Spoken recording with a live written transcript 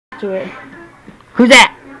to it. Who's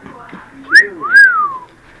that?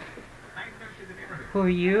 Who are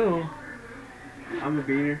you? I'm a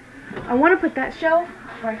beaner. I want to put that shelf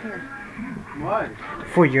right here. Why?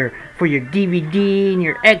 For your DVD and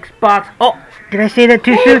your Xbox. Oh, did I say that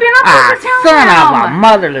too soon? you're not supposed to tell Son them. of a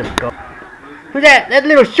mother. Let's go. Who's that? That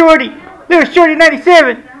little shorty. Little shorty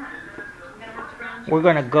 97. We're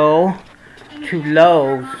gonna go to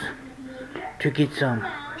Lowe's to get some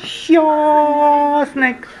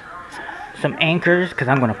snacks, some anchors, because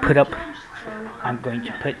I'm going to put up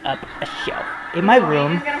a shelf in my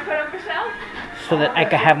room so that I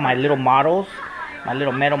can have my little models, my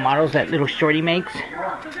little metal models that little shorty makes.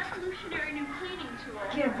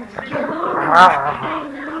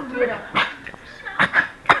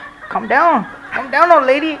 Calm down, old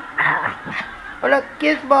lady. Oh look,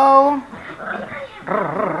 Gizmo.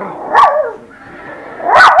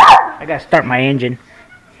 I gotta start my engine.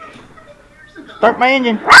 Start my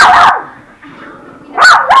engine. So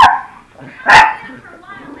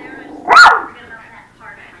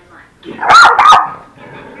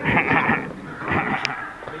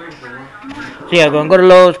yeah, I'm gonna go to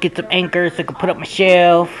Lowe's, get some anchors so I can put up my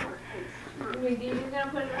shelf.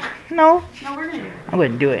 No, I'm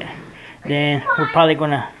gonna do it. Then we're probably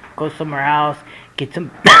gonna go somewhere else, get some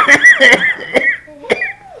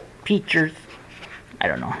pictures. I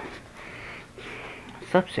don't know.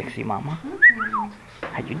 What's up, sexy mama?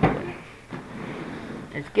 How you doing?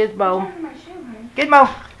 It's Gizmo. Gizmo!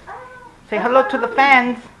 Say hello to the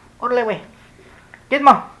fans. Orale.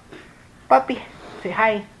 Gizmo! Puppy, say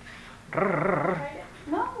hi.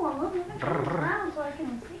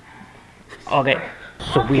 Okay,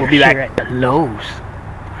 so we'll be back at the Lowe's.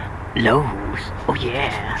 Lowe's. Oh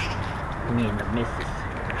yeah. Me and the missus.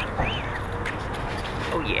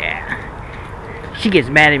 Oh yeah. She gets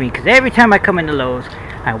mad at me because every time I come into Lowe's,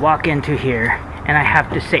 I walk into here and I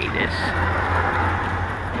have to say this.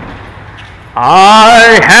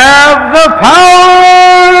 I have the power!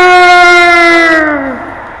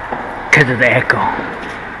 Because of the echo.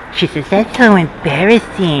 She says, that's so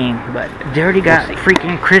embarrassing. But they already got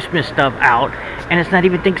freaking Christmas stuff out and it's not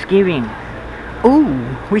even Thanksgiving.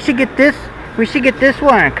 Ooh, we should get this. We should get this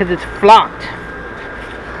one because it's flocked.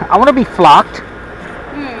 I want to be flocked.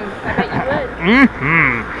 I bet you would.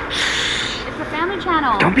 It's a family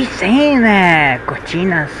channel. Don't be saying that,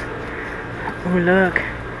 cochinas. Oh, look.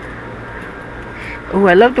 Oh,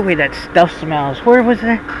 I love the way that stuff smells. Where was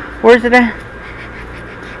it? Where is it at?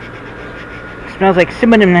 It smells like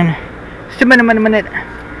cinnamon. Cinnamon.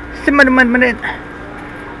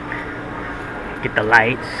 Get the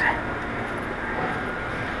lights.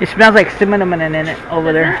 It smells like cinnamon in it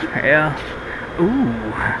over there. Yeah. Ooh.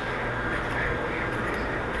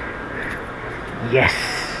 Yes,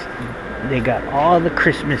 they got all the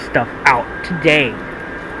Christmas stuff out today.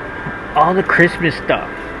 All the Christmas stuff.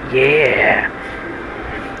 Yeah.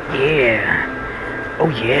 Oh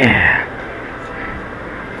yeah.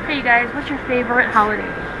 Hey you guys, what's your favorite holiday?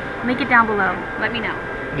 Link it down below. Let me know.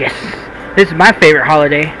 Yes, this is my favorite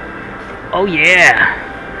holiday. Oh yeah.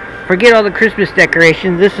 Forget all the Christmas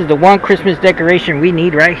decorations. This is the one Christmas decoration we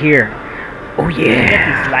need right here. Oh yeah. Get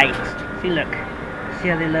these lights. See, look. See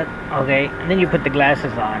how they look? Okay, and then you put the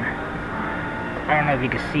glasses on. I don't know if you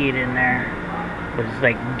can see it in there, but it's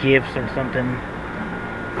like gifts or something.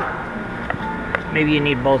 Maybe you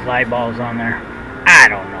need both eyeballs on there. I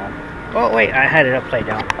don't know. Oh wait, I had it upside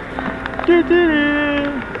down.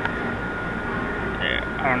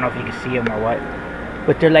 I don't know if you can see them or what,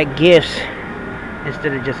 but they're like gifts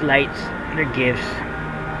instead of just lights. They're gifts.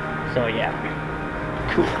 So yeah,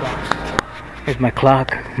 cool clocks. Here's my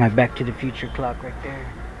clock, my Back to the Future clock right there.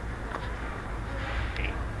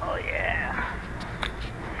 Oh yeah.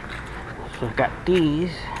 So I got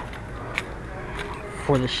these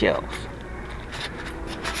for the shelves.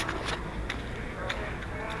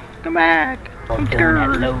 Come back. I'm done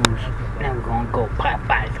at Lowe's. Now we're gonna go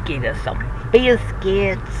Popeyes, get us some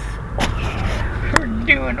biscuits. Oh yeah. We're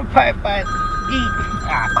doing the Popeyes. Eat.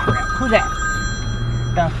 Ah crap. Who's that?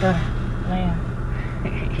 Dr. Lamb.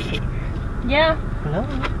 Yeah. Hello?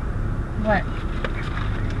 What?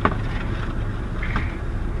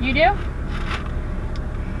 You do?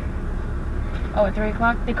 Oh, at 3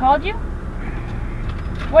 o'clock? They called you?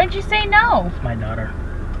 Why did you say no? It's my daughter.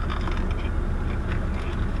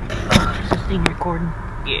 Is this thing recording?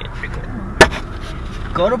 Yeah, it's recording.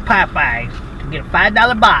 Go to Popeyes to get a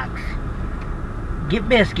 $5 box. Get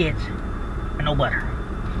biscuits and no butter.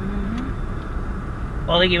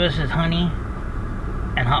 All they give us is honey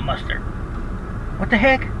and hot mustard. What the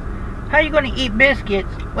heck? How are you going to eat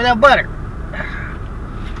biscuits without butter?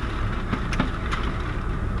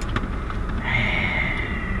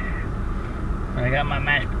 got my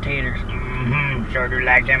mashed potatoes. Sure do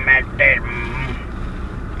like them mashed potatoes.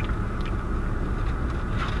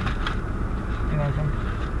 You want some?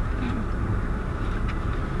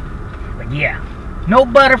 But yeah, no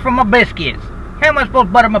butter for my biscuits. How am I supposed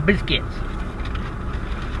to butter my biscuits?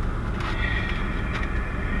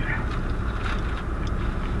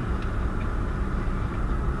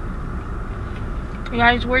 You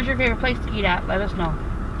guys, where's your favorite place to eat at? Let us know.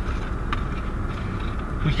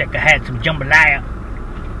 Wish I could have some jambalaya.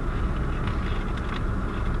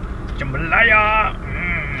 Jambalaya.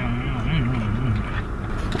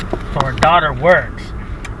 So our daughter works,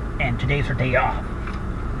 and today's her day off.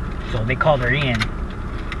 So they called her in,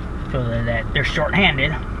 so that they're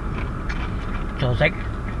short-handed. So it's like,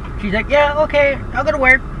 she's like, yeah, okay, I'll go to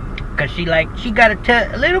work, cause she got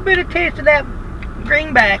a little bit of taste of that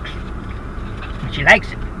greenbacks. She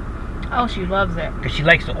likes it. Oh, she loves it. Because she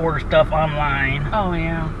likes to order stuff online. Oh,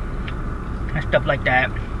 yeah. And stuff like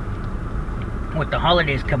that. With the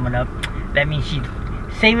holidays coming up, that means she's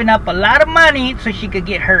saving up a lot of money so she could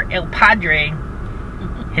get her El Padre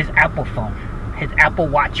his Apple phone. His Apple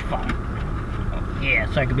Watch phone.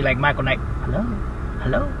 Yeah, so I could be like Michael Knight. Hello?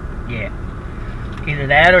 Hello? Yeah. Either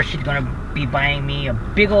that or she's going to be buying me a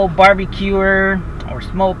big old barbecuer or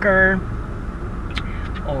smoker.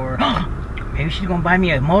 Or... maybe she's gonna buy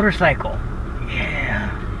me a motorcycle.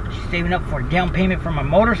 Yeah. She's saving up for a down payment for my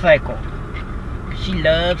motorcycle. She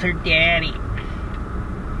loves her daddy.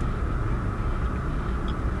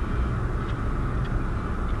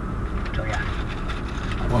 So yeah.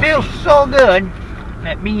 Feels so good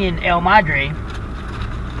that me and El Madre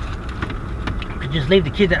could just leave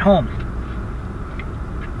the kids at home.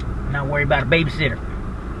 Not worry about a babysitter.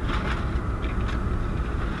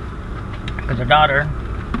 Because our daughter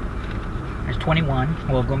is 21.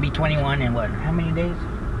 Well, gonna be 21 in what? How many days?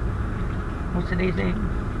 What's today's date?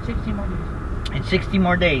 60 more days. In 60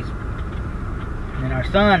 more days. And then our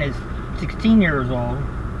son is 16 years old.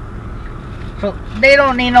 So they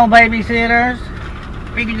don't need no babysitters.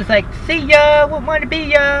 We can just like, see ya, we want to be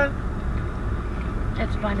ya.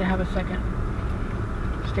 It's fun to have a second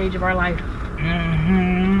stage of our life.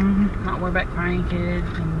 Not worry about crying kids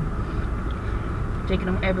and taking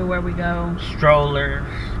them everywhere we go. Strollers.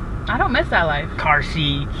 I don't miss that life. Car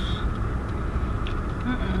seats.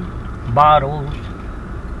 Bottles.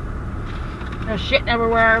 There's shitting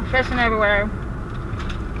everywhere, pissing everywhere.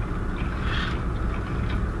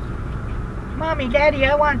 Mommy, Daddy,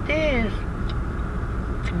 I want this.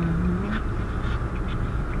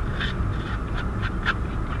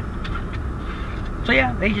 So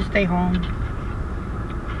yeah, they just stay home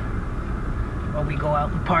while we go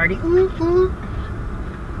out and party.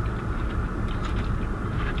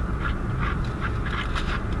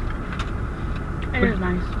 It is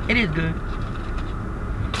nice. It is good.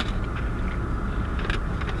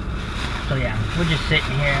 So yeah, we're just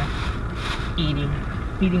sitting here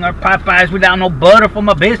eating our Popeyes without no butter for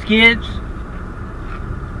my biscuits.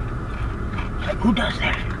 Like, who does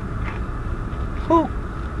that? Who?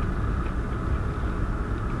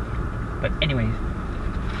 But anyways,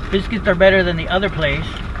 biscuits are better than the other place.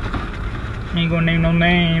 Ain't gonna name no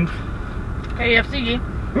names. KFC.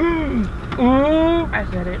 Ooh. I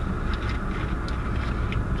said it.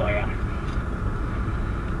 So yeah.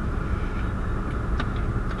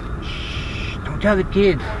 Shh, don't tell the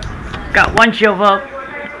kids. Got one shelf up.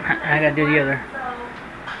 I gotta do the other.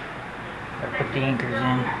 Gotta put the anchors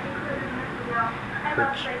in,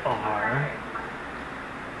 which are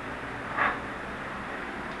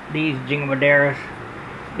these jingamaderas.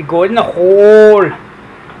 They go in the hole.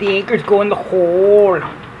 The anchors go in the hole.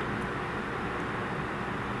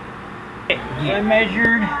 I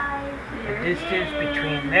measured the distance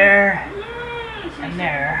between there and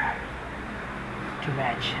there to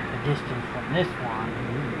match the distance from this one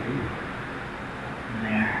from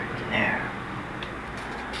there to there.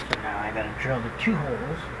 So now I gotta drill the 2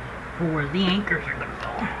 holes for where the anchors are gonna go.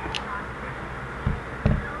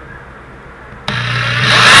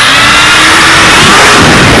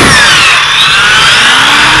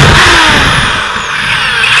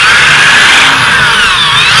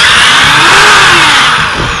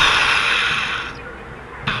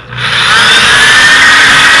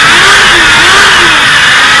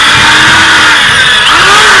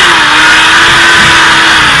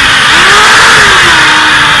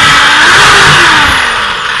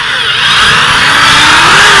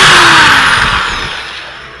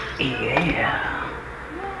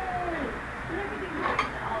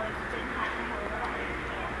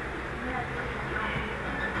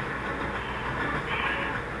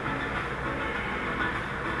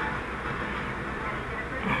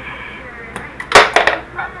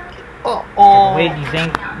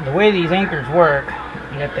 The way these anchors work,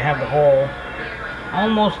 you have to have the hole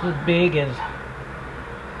almost as big as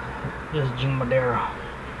this Jim Madera,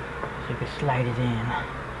 so you can slide it in.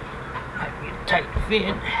 Might be a tight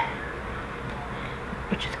fit,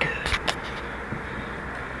 which is good.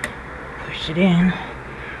 Push it in,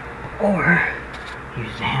 or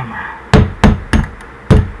use the hammer.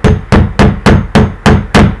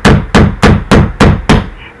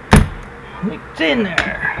 It's in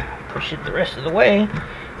there. Push it the rest of the way,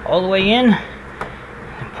 all the way in,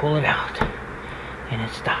 and pull it out. And it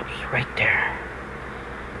stops right there.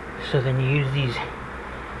 So then you use these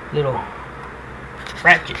little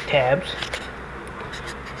ratchet tabs,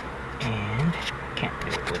 and can't do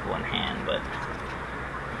it with one hand, but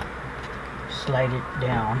slide it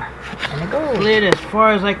down, and it goes. Lid as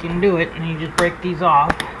far as I can do it, and you just break these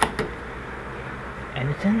off, and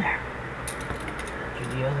it's in there. Do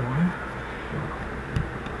the other one.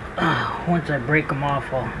 Once I break them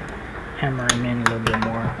off, I'll hammer them in a little bit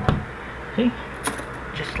more. See?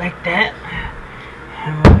 Just like that.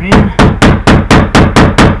 Hammer them in.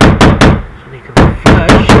 So they can be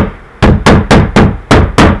flush.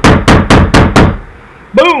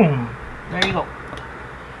 Boom! There you go.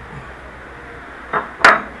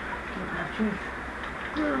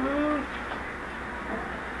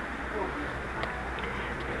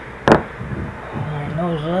 Line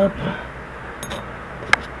those up.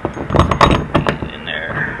 In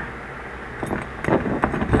there.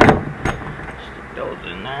 Stick those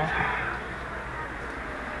in there.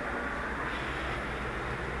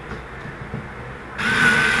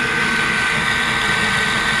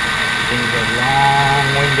 Things are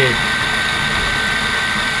long-winded.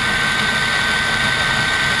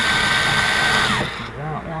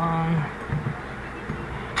 That one.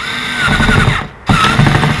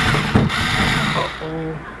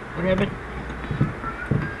 Uh-oh. What happened?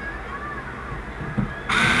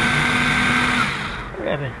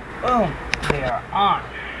 Boom! They are on.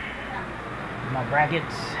 My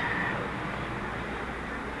brackets.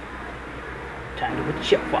 Time to put the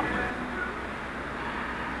shelf on.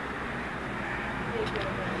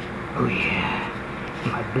 Oh yeah.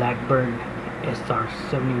 My Blackbird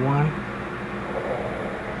SR-71.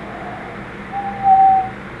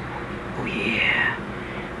 Oh yeah.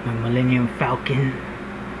 My Millennium Falcon.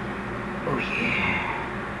 Oh yeah.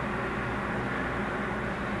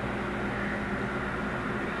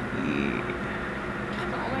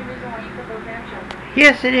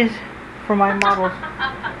 Yes, it is. For my models.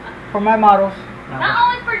 For my models.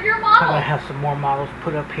 Not only for your I'm model. going to have some more models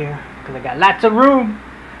put up here, because I got lots of room.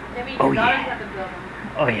 That means Oh, your daughters yeah. have to build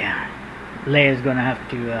them. Oh yeah. Leia's going to have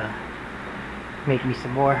to make me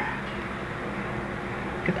some more.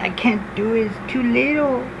 Because I can't do it. It's too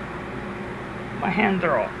little. My hands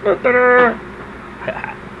are all...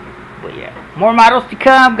 But yeah. More models to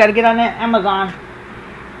come. Got to get on that Amazon.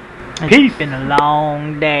 Peace. It's been a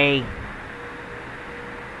long day.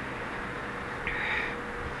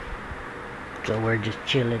 So we're just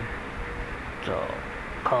chilling. So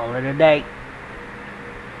call it a day.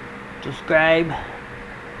 Subscribe.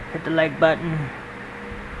 Hit the like button.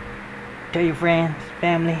 Tell your friends,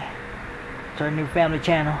 family. It's our new family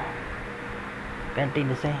channel. Got anything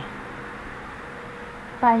to say?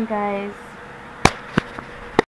 Bye, you guys.